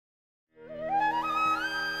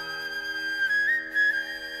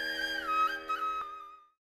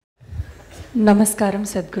Namaskaram,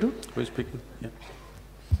 Sadhguru. Who is speaking? Yeah.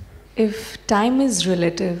 If time is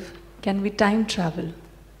relative, can we time travel?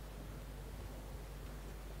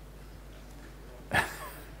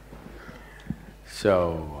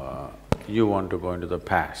 So, you want to go into the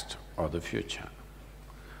past or the future.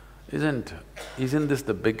 Isn't this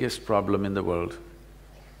the biggest problem in the world?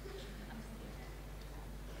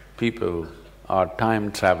 People are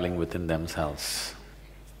time traveling within themselves.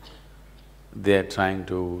 They're trying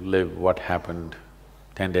to live what happened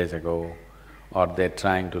 10 days ago, or they're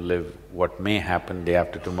trying to live what may happen day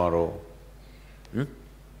after tomorrow.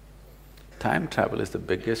 Time travel is the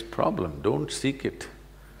biggest problem, don't seek it.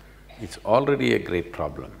 It's already a great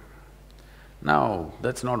problem. Now,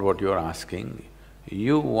 that's not what you're asking.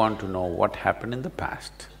 You want to know what happened in the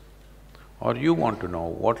past, or you want to know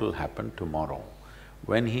what will happen tomorrow.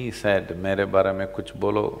 When he said, "Mere bare mein kuch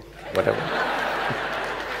bolo," whatever,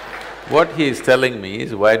 what he is telling me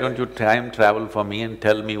is, why don't you time travel for me and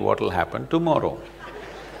tell me what will happen tomorrow,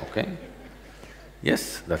 okay?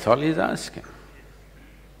 Yes, that's all he's asking.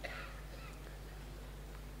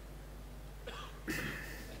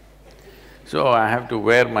 So I have to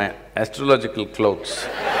wear my astrological clothes.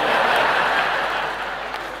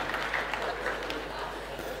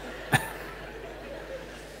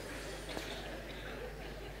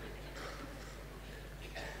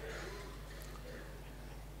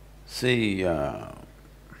 See,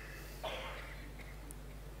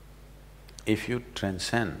 if you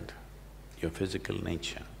transcend your physical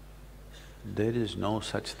nature, there is no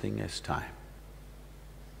such thing as time.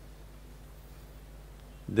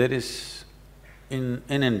 There is… In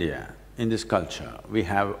India, in this culture, we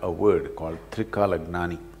have a word called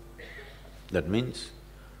Trikalagnani. That means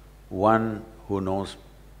one who knows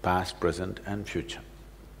past, present and future.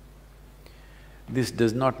 This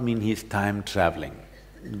does not mean he's time traveling.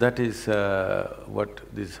 That is what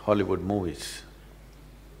these Hollywood movies,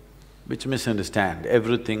 which misunderstand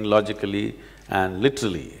everything logically and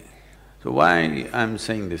literally. So why I'm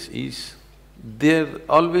saying this is, they're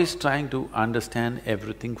always trying to understand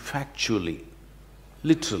everything factually,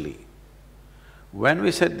 literally. When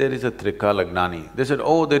we said there is a Trikalagnani, they said,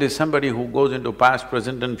 oh, there is somebody who goes into past,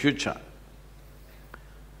 present and future.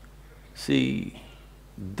 See,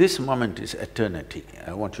 this moment is eternity,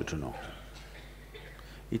 I want you to know.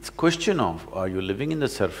 It's question of, are you living in the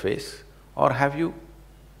surface or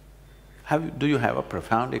do you have a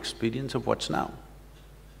profound experience of what's now?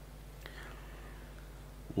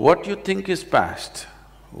 What you think is past,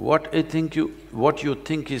 what you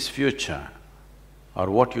think is future, or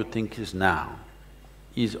what you think is now,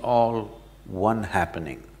 is all one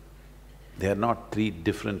happening. They are not three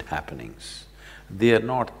different happenings. They are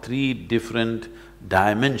not three different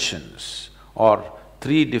dimensions or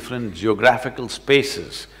three different geographical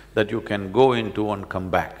spaces that you can go into and come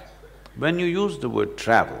back. When you use the word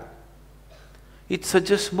travel, it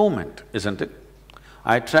suggests movement, isn't it?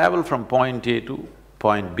 I travel from point A to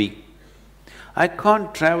point B. I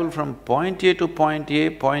can't travel from point A to point A,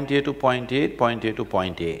 point A to point A, point A to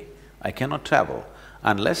point A. I cannot travel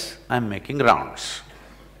unless I'm making rounds.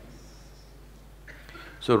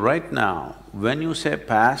 So right now, when you say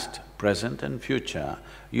past, present and future,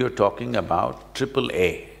 you're talking about triple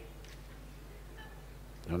A.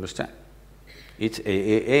 You understand? It's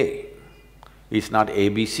AAA, it's not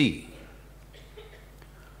ABC.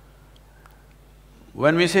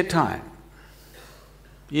 When we say time,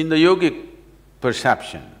 in the yogic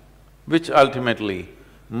perception, which ultimately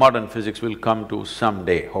modern physics will come to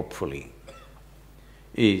someday, hopefully,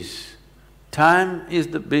 is time is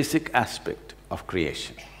the basic aspect of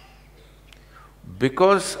creation.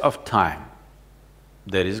 Because of time,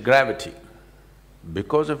 there is gravity.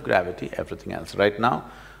 Because of gravity, everything else. Right now,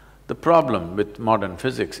 the problem with modern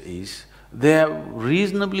physics is, they have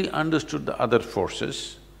reasonably understood the other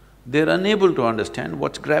forces, they're unable to understand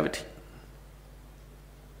what's gravity.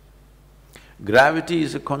 Gravity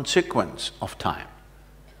is a consequence of time.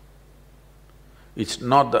 It's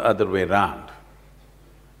not the other way round.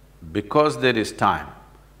 Because there is time,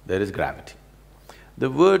 there is gravity.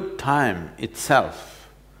 The word time itself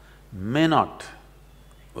may not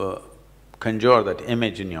conjure that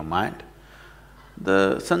image in your mind.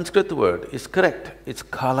 The Sanskrit word is correct, it's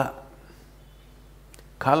kala.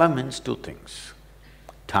 Kala means two things,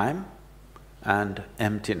 time and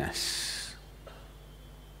emptiness.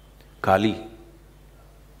 Kali,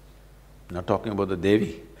 not talking about the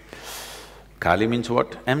Devi. Kali means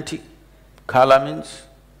what? Empty. Kala means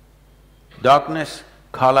darkness,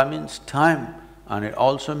 kala means time, and it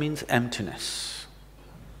also means emptiness.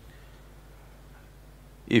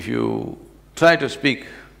 If you try to speak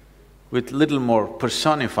with little more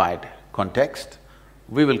personified context,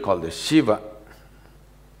 we will call this Shiva.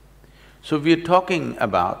 So we are talking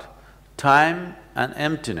about time and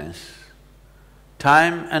emptiness,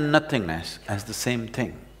 time and nothingness as the same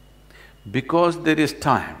thing. Because there is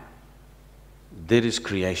time, there is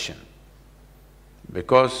creation.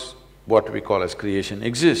 Because what we call as creation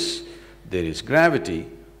exists, there is gravity,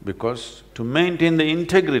 because to maintain the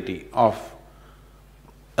integrity of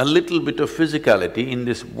a little bit of physicality in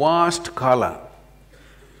this vast kala,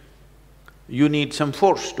 you need some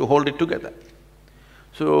force to hold it together.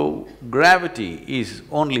 So, gravity is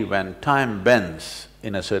only when time bends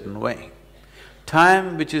in a certain way.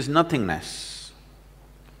 Time which is nothingness,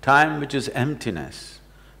 time which is emptiness,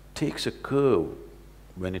 takes a curve.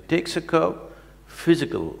 When it takes a curve,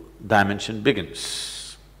 physical dimension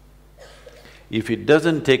begins. If it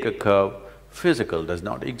doesn't take a curve, physical does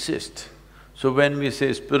not exist. So when we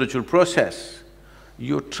say spiritual process,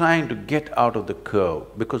 you're trying to get out of the curve,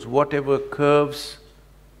 because whatever curves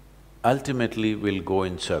ultimately will go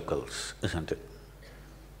in circles, isn't it?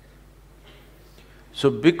 So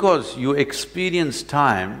because you experience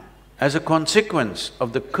time as a consequence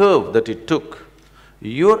of the curve that it took,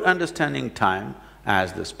 you're understanding time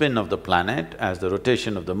as the spin of the planet, as the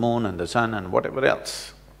rotation of the moon and the sun and whatever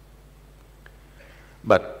else.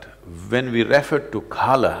 But when we refer to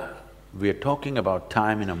kala, we are talking about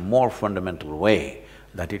time in a more fundamental way,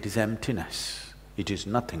 that it is emptiness, it is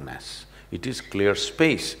nothingness, it is clear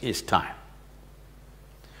space is time.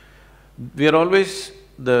 We are always…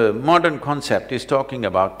 the modern concept is talking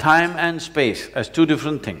about time and space as two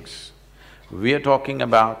different things. We are talking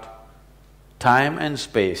about time and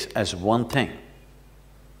space as one thing.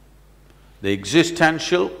 The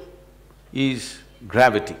existential is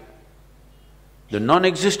gravity. The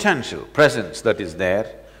non-existential presence that is there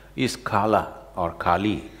is kala or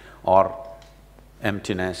kali or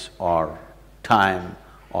emptiness or time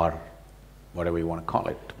or whatever you want to call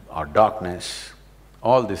it, or darkness.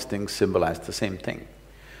 All these things symbolize the same thing.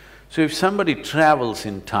 So if somebody travels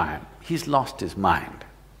in time, he's lost his mind.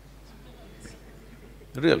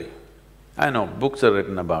 Really. I know books are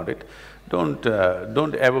written about it. Don't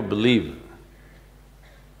ever believe.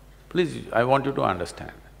 Please, I want you to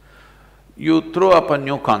understand. You throw up a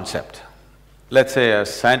new concept. Let's say a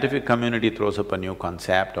scientific community throws up a new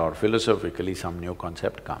concept, or philosophically some new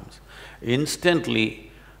concept comes. Instantly,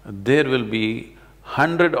 there will be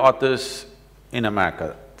 100 authors in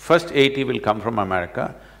America. First 80 will come from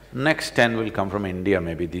America, next 10 will come from India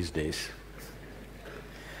maybe these days.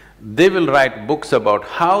 They will write books about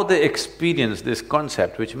how they experience this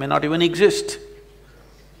concept which may not even exist.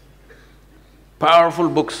 Powerful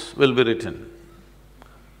books will be written.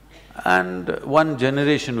 And one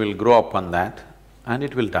generation will grow up on that and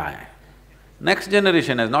it will die. Next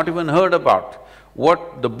generation has not even heard about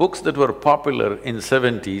what the books that were popular in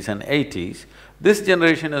 70s and 80s, this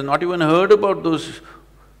generation has not even heard about those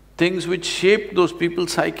things which shaped those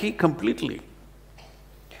people's psyche completely.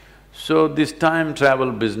 So this time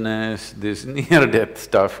travel business, this near-death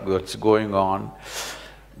stuff that's going on,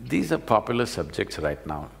 these are popular subjects right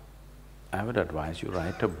now. I would advise you,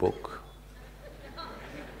 write a book.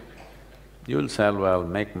 You'll sell well,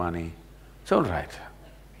 make money, it's all right.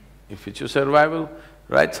 If it's your survival,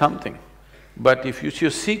 write something. But if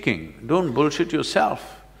you're seeking, don't bullshit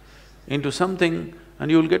yourself into something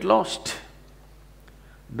and you'll get lost.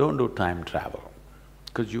 Don't do time travel,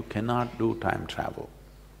 because you cannot do time travel.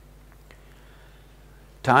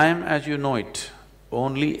 Time as you know it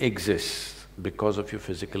only exists because of your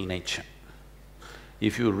physical nature.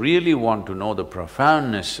 If you really want to know the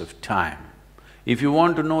profoundness of time, if you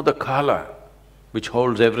want to know the kala, which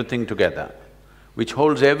holds everything together, which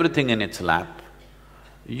holds everything in its lap,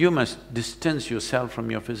 you must distance yourself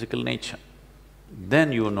from your physical nature.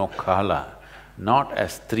 Then you know kala, not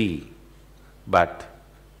as three, but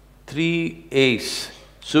three A's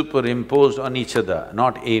superimposed on each other,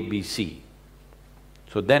 not A, B, C.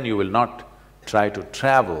 So then you will not try to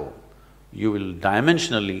travel, you will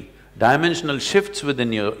dimensional shifts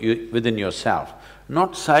within yourself,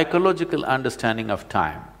 not psychological understanding of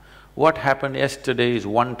time. What happened yesterday is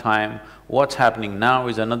one time, what's happening now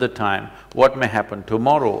is another time, what may happen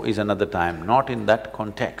tomorrow is another time, not in that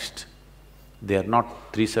context. They are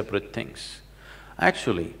not three separate things.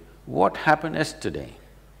 Actually, what happened yesterday,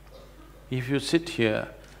 if you sit here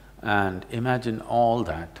and imagine all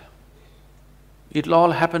that, it'll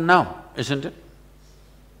all happen now, isn't it?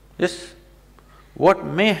 Yes? What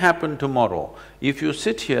may happen tomorrow, if you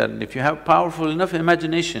sit here and if you have powerful enough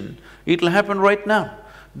imagination, it'll happen right now.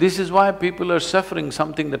 This is why people are suffering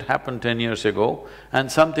something that happened 10 years ago and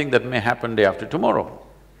something that may happen day after tomorrow.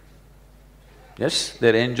 Yes,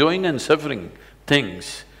 they're enjoying and suffering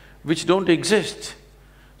things which don't exist.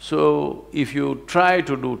 So, if you try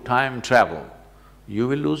to do time travel, you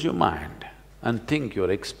will lose your mind and think you're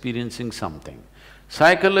experiencing something.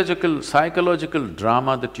 Psychological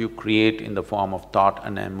drama that you create in the form of thought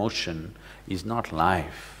and emotion is not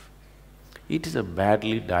life. It is a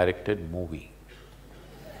badly directed movie.